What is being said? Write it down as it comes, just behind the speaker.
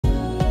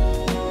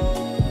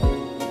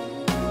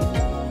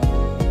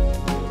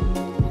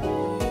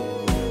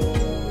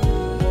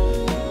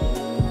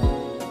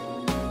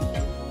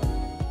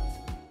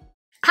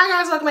Hi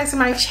guys, welcome back to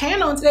my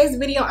channel. In today's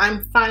video,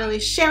 I'm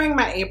finally sharing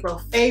my April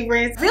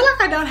favorites. I feel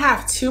like I don't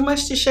have too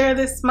much to share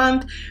this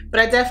month, but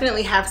I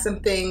definitely have some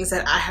things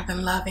that I have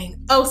been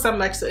loving oh so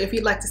much. So if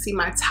you'd like to see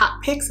my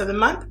top picks of the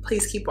month,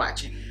 please keep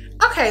watching.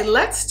 Okay,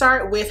 let's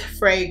start with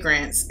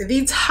fragrance.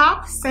 The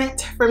top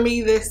scent for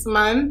me this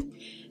month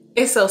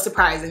is so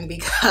surprising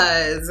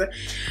because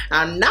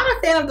I'm not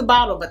a fan of the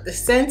bottle, but the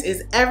scent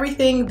is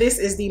everything. This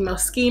is the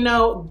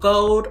Moschino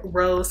Gold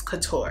Rose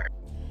Couture.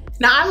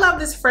 Now, I love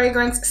this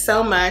fragrance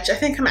so much. I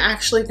think I'm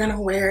actually gonna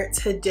wear it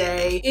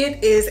today.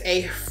 It is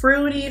a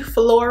fruity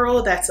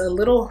floral that's a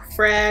little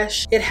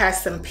fresh. It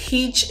has some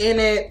peach in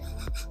it,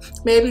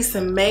 maybe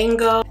some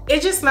mango.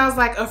 It just smells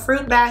like a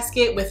fruit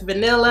basket with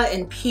vanilla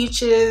and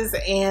peaches,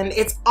 and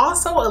it's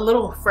also a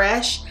little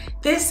fresh.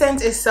 This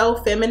scent is so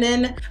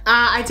feminine.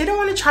 I didn't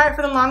want to try it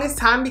for the longest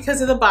time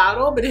because of the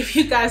bottle, but if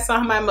you guys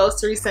saw my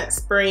most recent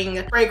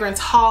spring fragrance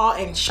haul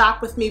and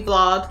shop with me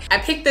vlog, I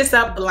picked this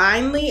up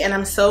blindly and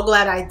I'm so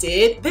glad I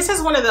did. This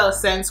is one of those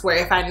scents where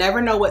if I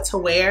never know what to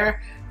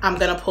wear, I'm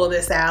gonna pull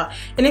this out.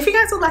 And if you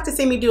guys would like to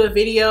see me do a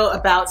video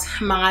about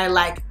my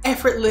like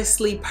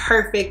effortlessly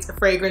perfect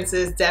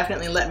fragrances,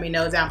 definitely let me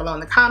know down below in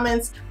the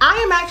comments. I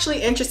am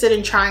actually interested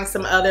in trying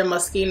some other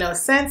Moschino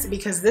scents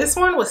because this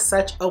one was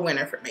such a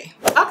winner for me.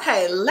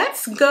 Okay,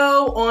 let's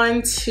go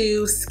on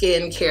to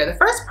skincare. The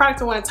first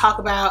product I want to talk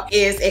about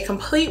is a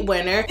complete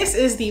winner. This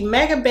is the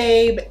Mega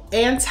Babe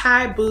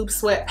Anti-Boob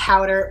Sweat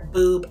Powder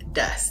Boob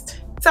Dust.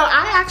 So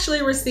I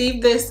actually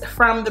received this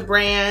from the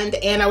brand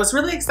and I was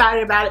really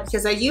excited about it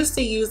because I used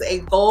to use a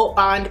Gold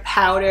Bond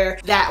powder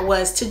that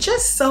was to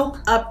just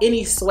soak up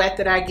any sweat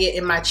that I get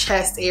in my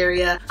chest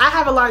area. I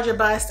have a larger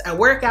bust, I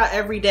work out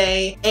every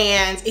day,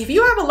 and if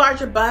you have a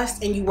larger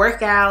bust and you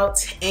work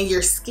out and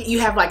you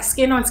have like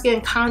skin on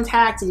skin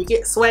contact and you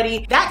get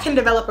sweaty, that can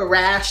develop a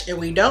rash and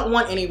we don't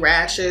want any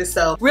rashes.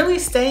 So really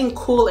staying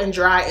cool and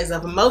dry is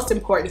of most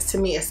importance to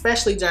me,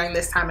 especially during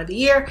this time of the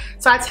year.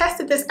 So I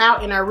tested this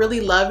out and I really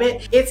love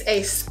it. It's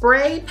a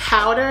spray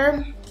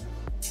powder.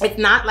 It's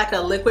not like a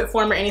liquid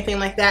form or anything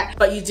like that,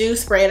 but you do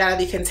spray it out of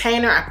the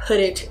container. I put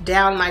it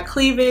down my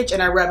cleavage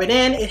and I rub it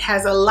in. It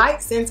has a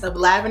light scent of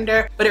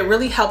lavender, but it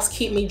really helps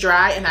keep me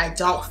dry and I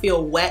don't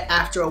feel wet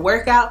after a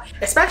workout,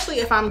 especially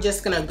if I'm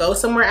just gonna go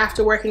somewhere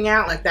after working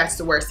out. Like, that's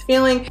the worst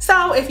feeling.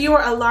 So if you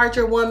are a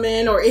larger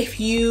woman or if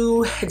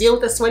you deal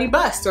with a sweaty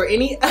bust or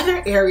any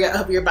other area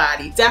of your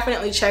body,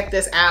 definitely check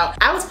this out.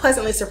 I was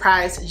pleasantly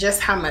surprised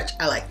just how much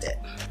I liked it.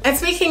 And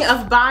speaking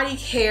of body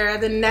care,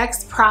 the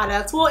next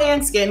product, well,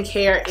 and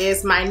skincare,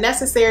 is my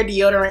Necessaire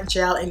deodorant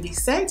gel in the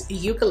scent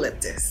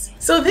Eucalyptus.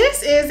 So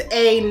this is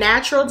a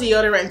natural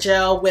deodorant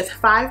gel with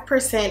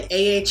 5%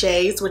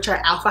 AHAs, which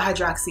are alpha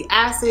hydroxy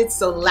acids,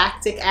 so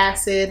lactic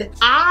acid.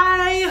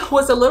 I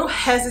was a little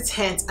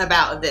hesitant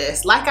about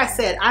this. Like I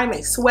said, I'm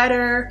a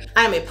sweater,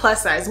 I'm a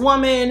plus size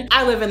woman,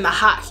 I live in the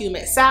hot,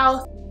 humid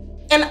South.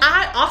 And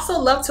I also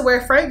love to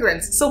wear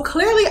fragrance. So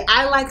clearly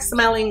I like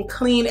smelling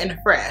clean and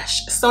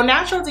fresh. So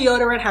natural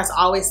deodorant has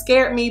always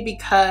scared me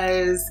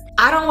because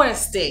I don't want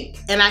to stink.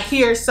 And I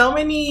hear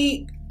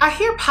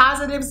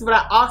positives, but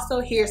I also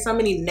hear so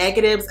many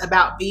negatives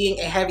about being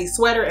a heavy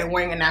sweater and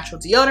wearing a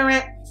natural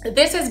deodorant.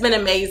 This has been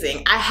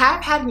amazing. I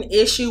have had an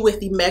issue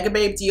with the Mega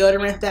Babe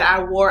deodorant that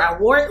I wore. I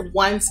wore it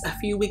once a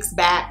few weeks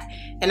back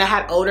and I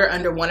had odor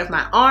under one of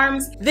my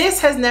arms.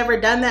 This has never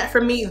done that for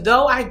me,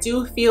 though I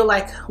do feel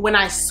like when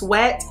I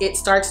sweat, it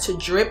starts to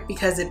drip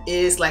because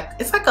it's like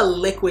a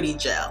liquidy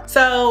gel.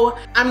 So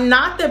I'm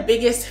not the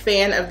biggest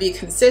fan of the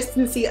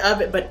consistency of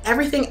it, but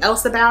everything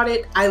else about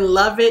it, I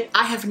love it.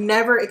 I have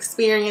never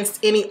experienced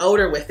any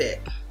odor with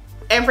it.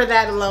 And for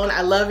that alone,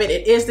 I love it.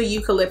 It is the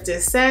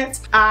eucalyptus scent.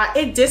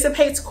 It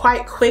dissipates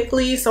quite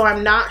quickly, so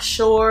I'm not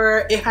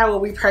sure if I will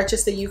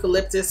repurchase the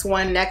eucalyptus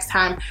one next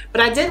time,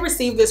 but I did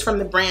receive this from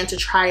the brand to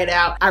try it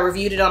out. I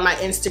reviewed it on my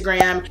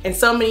Instagram, and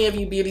so many of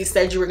you beauties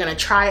said you were gonna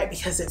try it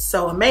because it's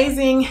so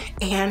amazing,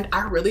 and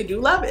I really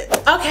do love it.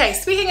 Okay,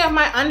 speaking of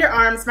my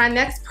underarms, my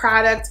next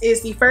product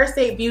is the First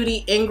Aid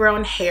Beauty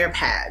Ingrown Hair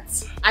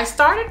Pads. I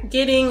started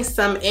getting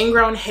some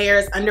ingrown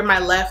hairs under my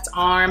left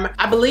arm.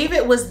 I believe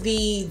it was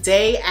the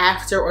day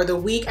after or the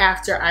week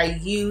after I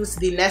used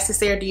the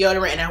Necessaire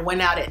deodorant and I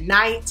went out at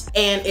night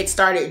and it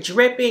started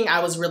dripping.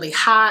 I was really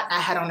hot. I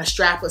had on a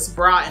strapless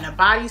bra and a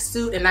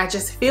bodysuit, and I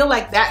just feel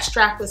like that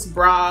strapless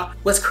bra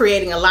was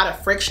creating a lot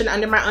of friction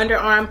under my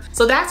underarm.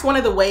 So that's one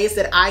of the ways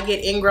that I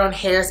get ingrown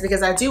hairs,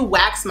 because I do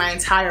wax my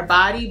entire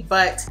body,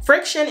 but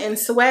friction and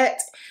sweat,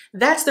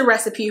 that's the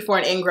recipe for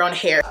an ingrown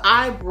hair.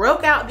 I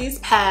broke out these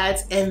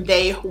pads and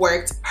they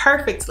worked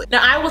perfectly.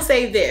 Now I will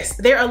say this,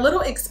 they're a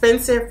little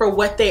expensive for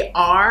what they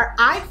are.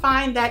 I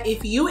find that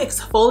if you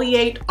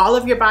exfoliate all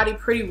of your body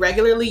pretty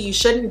regularly, you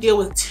shouldn't deal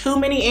with too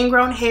many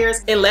ingrown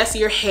hairs unless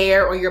your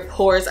hair or your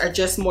pores are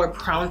just more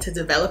prone to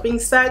developing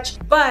such.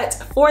 But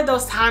for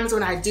those times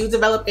when I do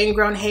develop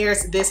ingrown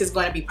hairs, this is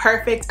going to be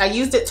perfect. I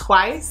used it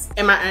twice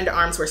and my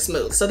underarms were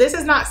smooth. So this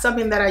is not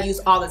something that I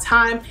use all the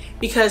time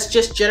because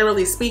just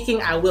generally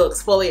speaking, I will will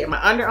exfoliate my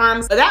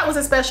underarms. But that was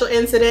a special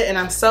incident, and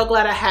I'm so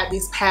glad I had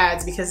these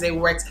pads because they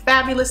worked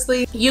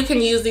fabulously. You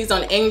can use these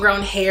on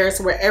ingrown hairs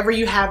wherever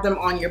you have them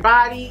on your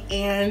body,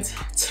 and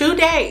 2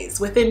 days,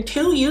 within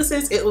 2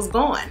 uses, it was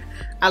gone.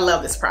 I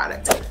love this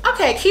product.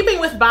 Okay, keeping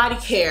with body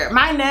care,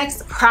 my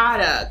next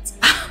product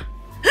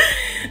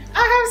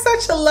I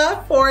have such a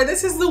love for.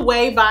 This is the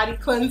Way Body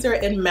Cleanser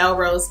in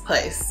Melrose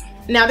Place.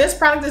 Now this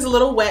product is a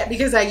little wet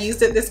because I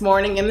used it this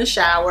morning in the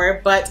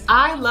shower, but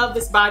I love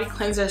this body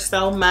cleanser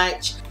so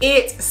much.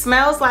 It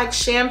smells like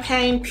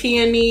champagne,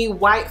 peony,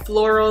 white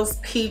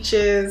florals,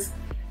 peaches,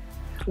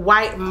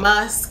 white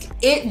musk.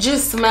 It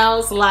just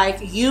smells like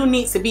you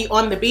need to be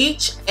on the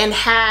beach and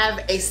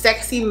have a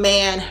sexy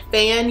man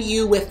fan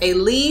you with a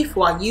leaf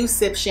while you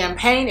sip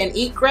champagne and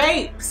eat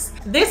grapes.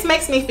 This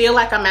makes me feel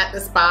like I'm at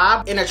the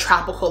spa in a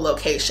tropical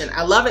location.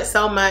 I love it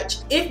so much.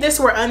 If this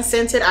were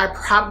unscented, I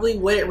probably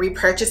wouldn't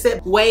repurchase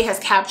it. Way has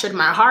captured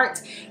my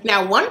heart.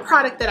 Now, one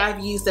product that I've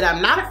used that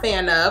I'm not a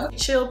fan of,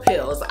 chill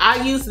pills.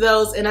 I used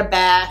those in a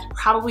bath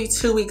probably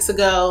 2 weeks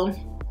ago,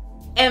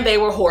 and they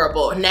were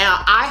horrible.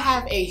 Now, I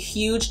have a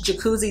huge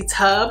jacuzzi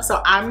tub,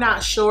 so I'm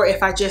not sure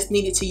if I just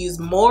needed to use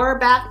more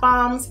bath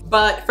bombs,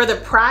 but for the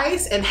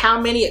price and how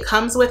many it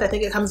comes with, I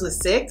think it comes with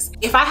 6.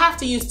 If I have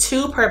to use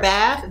 2 per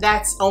bath,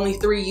 that's only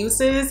 3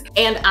 uses,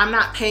 and I'm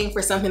not paying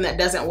for something that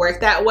doesn't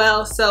work that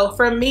well. So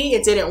for me,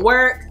 it didn't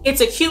work. It's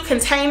a cute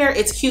container,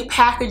 it's cute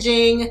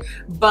packaging,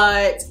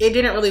 but it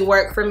didn't really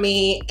work for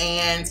me,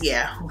 and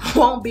yeah,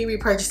 won't be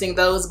repurchasing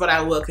those, but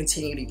I will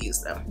continue to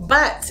use them.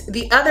 But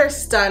the other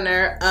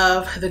stunner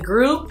of the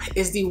group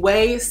is the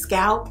Way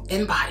Scalp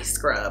and Body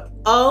Scrub.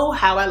 Oh,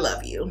 how I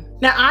love you.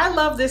 Now, I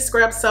love this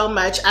scrub so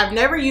much. I've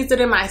never used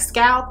it in my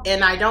scalp,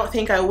 and I don't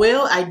think I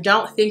will. I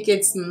don't think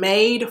it's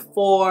made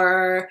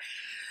for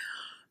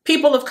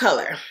people of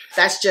color.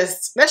 That's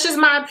just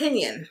my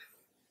opinion.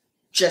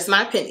 Just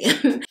my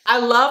opinion. I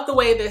love the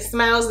way this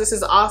smells. This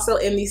is also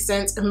in the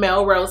scent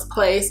Melrose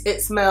Place.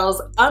 It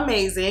smells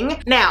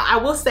amazing. Now, I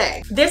will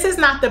say, this is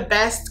not the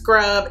best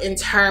scrub in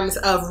terms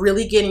of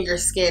really getting your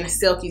skin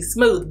silky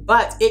smooth,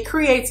 but it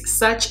creates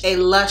such a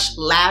lush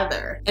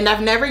lather. And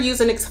I've never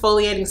used an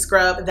exfoliating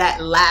scrub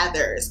that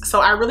lathers. So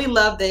I really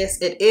love this.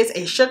 It is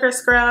a sugar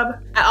scrub.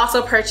 I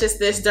also purchased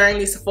this during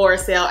the Sephora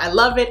sale. I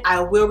love it.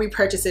 I will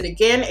repurchase it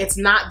again. It's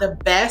not the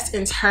best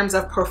in terms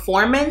of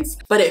performance,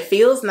 but it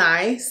feels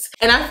nice.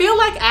 And I feel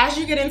like as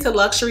you get into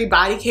luxury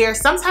body care,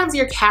 sometimes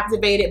you're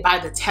captivated by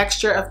the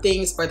texture of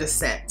things or the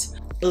scent,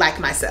 like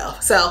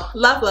myself. So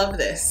love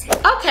this.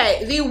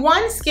 Okay, the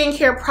one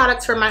skincare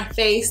product for my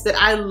face that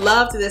I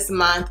loved this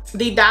month,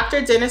 the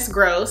Dr. Dennis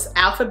Gross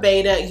Alpha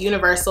Beta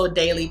Universal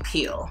Daily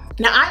Peel.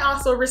 Now, I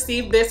also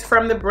received this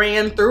from the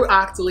brand through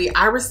Octoly.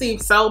 I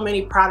received so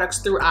many products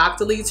through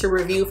Octoly to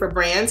review for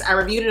brands. I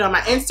reviewed it on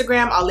my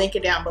Instagram. I'll link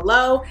it down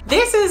below.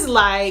 This is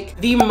like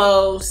the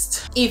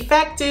most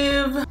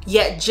effective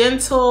yet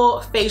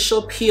gentle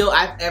facial peel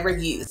I've ever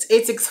used.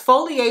 It's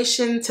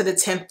exfoliation to the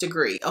 10th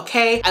degree,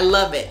 okay? I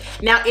love it.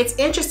 Now, it's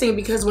interesting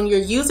because when you're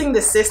using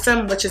the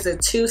system, which is a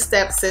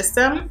 2-step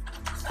system,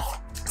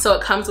 so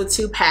it comes with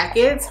 2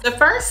 packets. The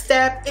first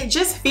step, it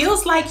just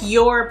feels like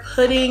you're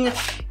putting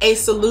a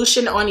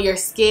solution on your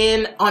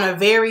skin on a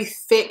very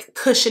thick,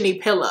 cushiony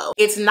pillow.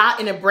 It's not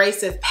an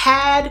abrasive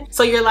pad,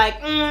 so you're like,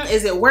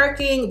 is it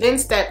working? Then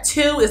step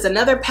 2 is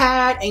another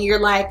pad, and you're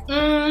like,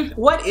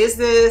 what is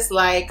this?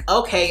 Like,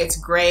 okay, it's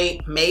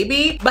great,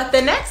 maybe. But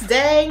the next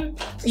day,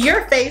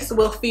 your face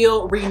will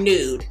feel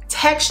renewed.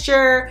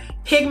 Texture,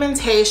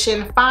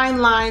 pigmentation, fine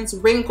lines,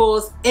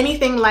 wrinkles,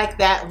 anything like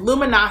that,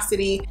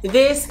 luminosity.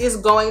 This is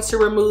going to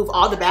remove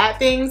all the bad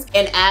things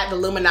and add the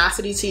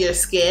luminosity to your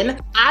skin.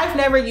 I've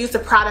never used a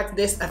product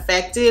this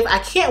effective. I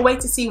can't wait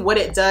to see what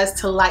it does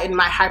to lighten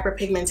my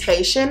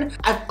hyperpigmentation.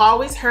 I've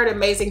always heard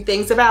amazing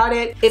things about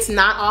it. It's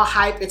not all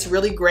hype, it's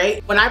really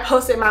great. When I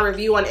posted my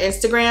review on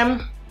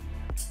Instagram,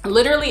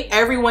 literally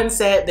everyone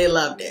said they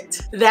loved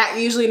it. That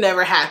usually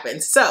never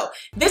happens. So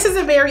this is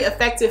a very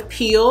effective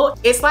peel.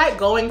 It's like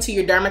going to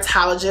your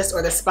dermatologist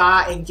or the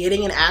spa and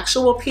getting an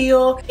actual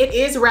peel. It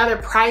is rather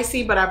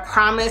pricey, but I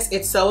promise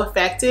it's so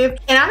effective.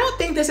 And I don't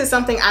think this is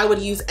something I would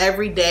use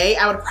every day.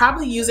 I would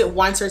probably use it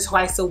once or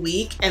twice a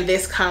week, and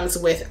this comes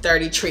with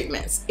 30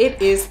 treatments.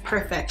 It is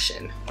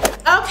perfection.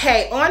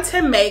 Okay, on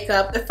to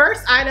makeup. The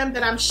first item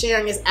that I'm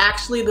sharing is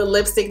actually the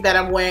lipstick that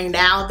I'm wearing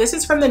now. This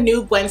is from the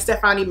new Gwen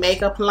Stefani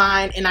makeup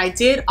line, and I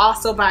did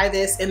also buy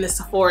this in the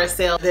Sephora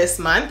sale this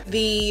month.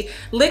 The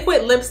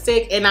liquid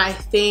lipstick in, I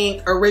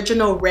think,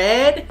 Original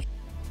Red.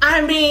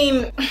 I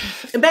mean,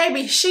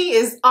 baby, she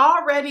is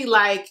already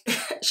like,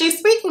 she's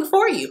speaking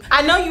for you.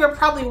 I know you were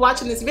probably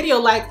watching this video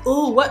like,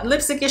 ooh, what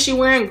lipstick is she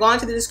wearing? Go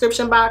into the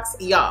description box,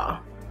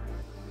 y'all.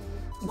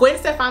 Gwen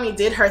Stefani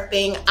did her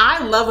thing.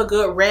 I love a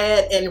good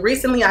red, and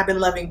recently I've been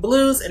loving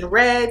blues and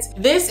reds.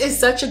 This is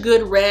such a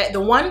good red. The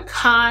one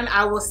con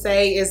I will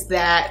say is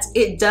that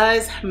it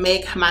does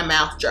make my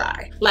mouth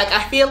dry. Like,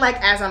 I feel like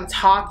as I'm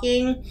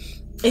talking,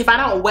 if I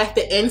don't wet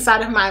the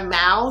inside of my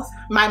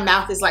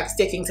mouth is like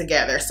sticking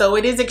together. So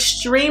it is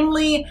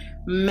extremely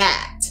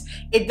matte.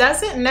 It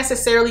doesn't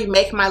necessarily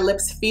make my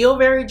lips feel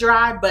very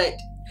dry, but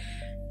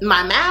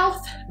my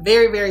mouth,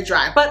 very, very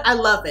dry, but I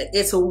love it.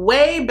 It's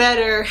way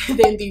better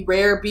than the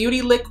Rare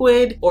Beauty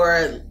liquid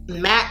or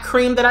matte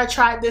cream that I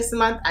tried this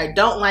month. I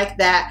don't like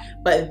that,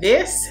 but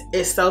this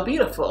is so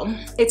beautiful.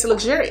 It's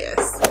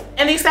luxurious.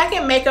 And the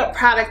second makeup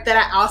product that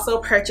I also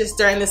purchased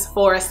during this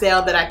Sephora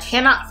sale that I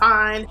cannot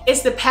find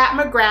is the Pat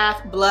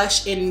McGrath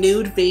blush in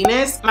Nude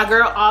Venus. My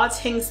girl All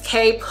Things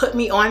K put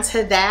me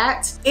onto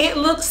that. It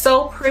looks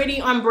so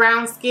pretty on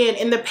brown skin.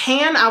 In the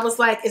pan, I was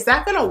like, is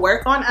that gonna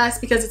work on us?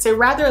 Because it's a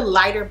rather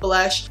lighter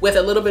blush with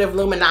a little bit of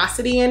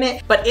luminosity in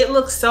it, but it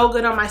looks so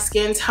good on my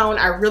skin tone.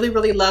 I really,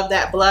 really love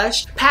that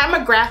blush. Pat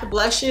McGrath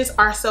blushes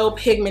are so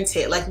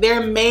pigmented. Like,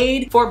 they're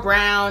made for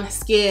brown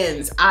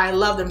skins. I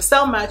love them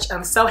so much.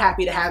 I'm so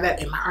happy to have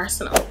that in my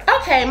arsenal.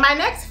 Okay, my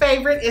next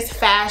favorite is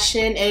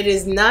fashion. It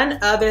is none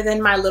other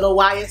than my little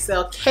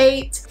YSL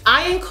Kate.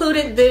 I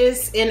included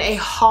this in a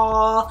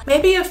haul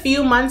maybe a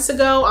few months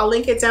ago. I'll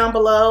link it down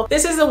below.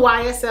 This is a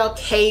YSL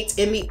Kate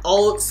in the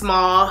old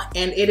small,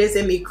 and it is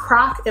in the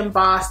croc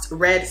embossed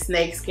red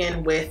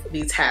snakeskin with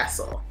the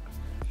tassel.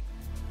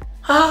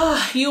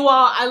 Oh, you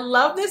all, I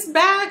love this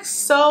bag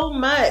so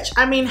much.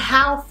 I mean,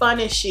 how fun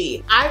is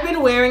she? I've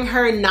been wearing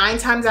her 9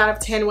 times out of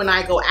 10 when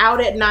I go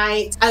out at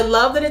night. I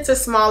love that it's a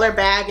smaller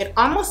bag. It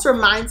almost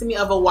reminds me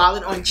of a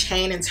wallet on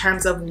chain in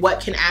terms of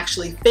what can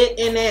actually fit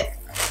in it.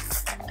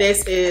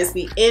 This is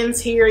the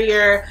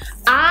interior.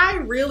 I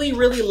really,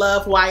 really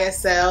love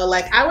YSL.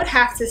 Like, I would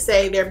have to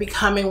say they're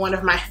becoming one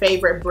of my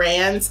favorite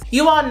brands.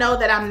 You all know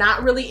that I'm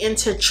not really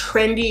into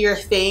trendier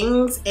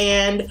things,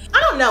 and I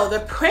don't know, the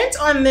print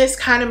on this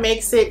kind of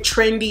makes it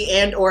trendy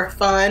and or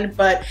fun,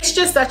 but it's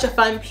just such a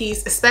fun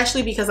piece,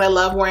 especially because I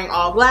love wearing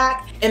all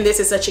black, and this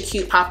is such a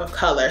cute pop of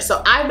color.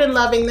 So I've been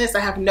loving this. I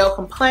have no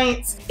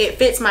complaints. It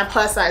fits my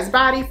plus size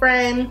body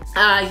frame.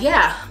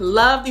 Yeah,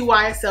 love the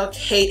YSL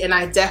Kate, and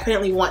I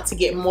definitely want to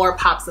get more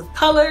pops of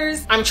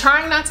colors. I'm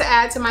trying not to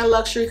add to my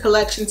luxury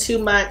collection too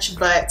much,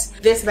 but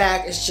this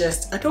bag is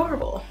just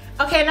adorable.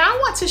 Okay, now I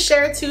want to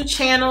share 2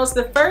 channels.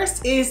 The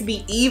first is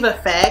the Eve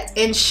Effect,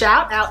 and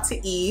shout out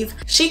to Eve.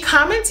 She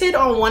commented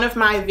on one of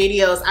my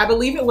videos. I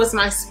believe it was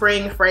my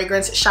spring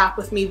fragrance shop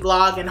with me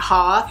vlog and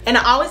haul. And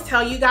I always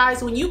tell you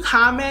guys, when you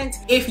comment,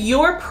 if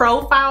your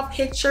profile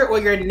picture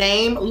or your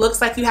name looks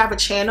like you have a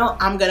channel,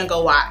 I'm gonna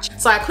go watch.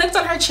 So I clicked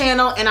on her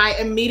channel and I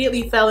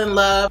immediately fell in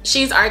love.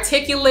 She's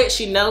articulate,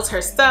 she knows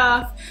her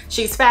stuff,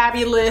 she's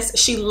fabulous,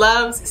 she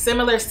loves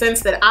similar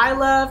scents that I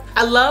love.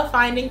 I love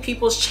finding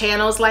people's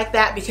channels like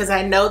that because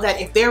I know that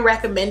if they're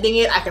recommending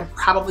it, I can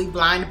probably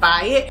blind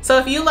buy it. So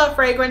if you love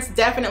fragrance,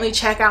 definitely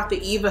check out the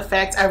Eve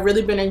Effect. I've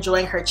really been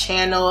enjoying her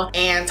channel,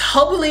 and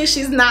hopefully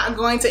she's not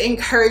going to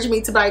encourage me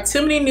to buy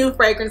too many new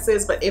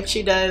fragrances, but if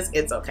she does,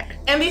 it's okay.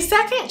 And the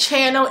second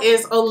channel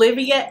is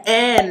Olivia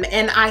N,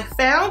 and I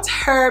found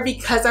her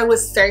because I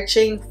was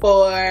searching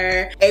for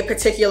a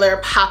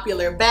particular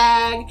popular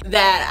bag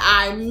that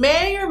I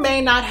may or may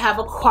not have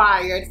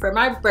acquired for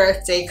my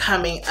birthday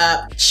coming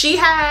up. She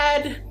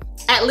had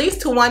at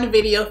least 1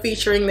 video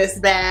featuring this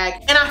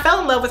bag, and I fell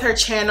in love with her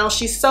channel.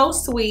 She's so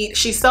sweet,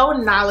 she's so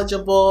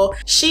knowledgeable,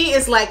 she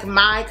is like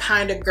my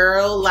kind of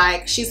girl.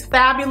 Like, she's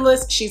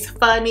fabulous, she's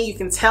funny, you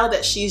can tell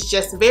that she's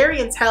just very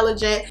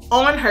intelligent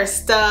on her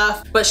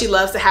stuff, but she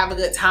loves to have a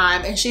good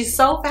time, and she's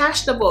so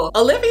fashionable.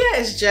 Olivia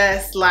is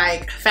just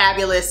like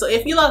fabulous. So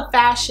if you love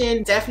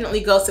fashion,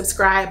 definitely go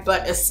subscribe,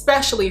 but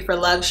especially for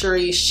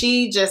luxury,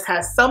 she just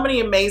has so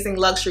many amazing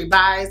luxury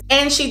buys,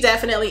 and she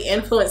definitely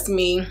influenced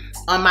me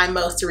on my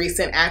most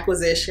recent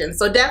acquisition.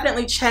 So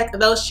definitely check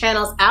those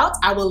channels out.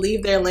 I will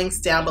leave their links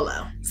down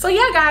below. So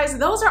yeah, guys,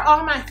 those are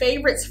all my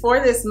favorites for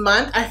this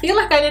month. I feel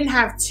like I didn't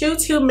have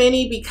too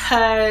many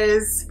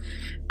because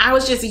I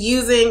was just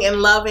using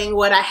and loving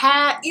what I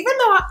had, even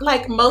though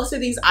like most of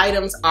these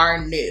items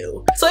are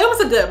new. So it was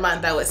a good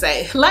month, I would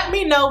say. Let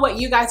me know what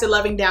you guys are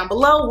loving down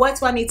below. What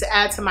do I need to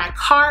add to my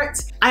cart?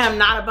 I am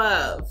not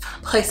above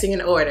placing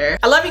an order.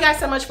 I love you guys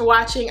so much for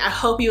watching. I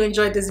hope you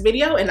enjoyed this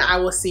video, and I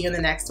will see you in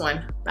the next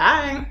one.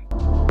 Bye.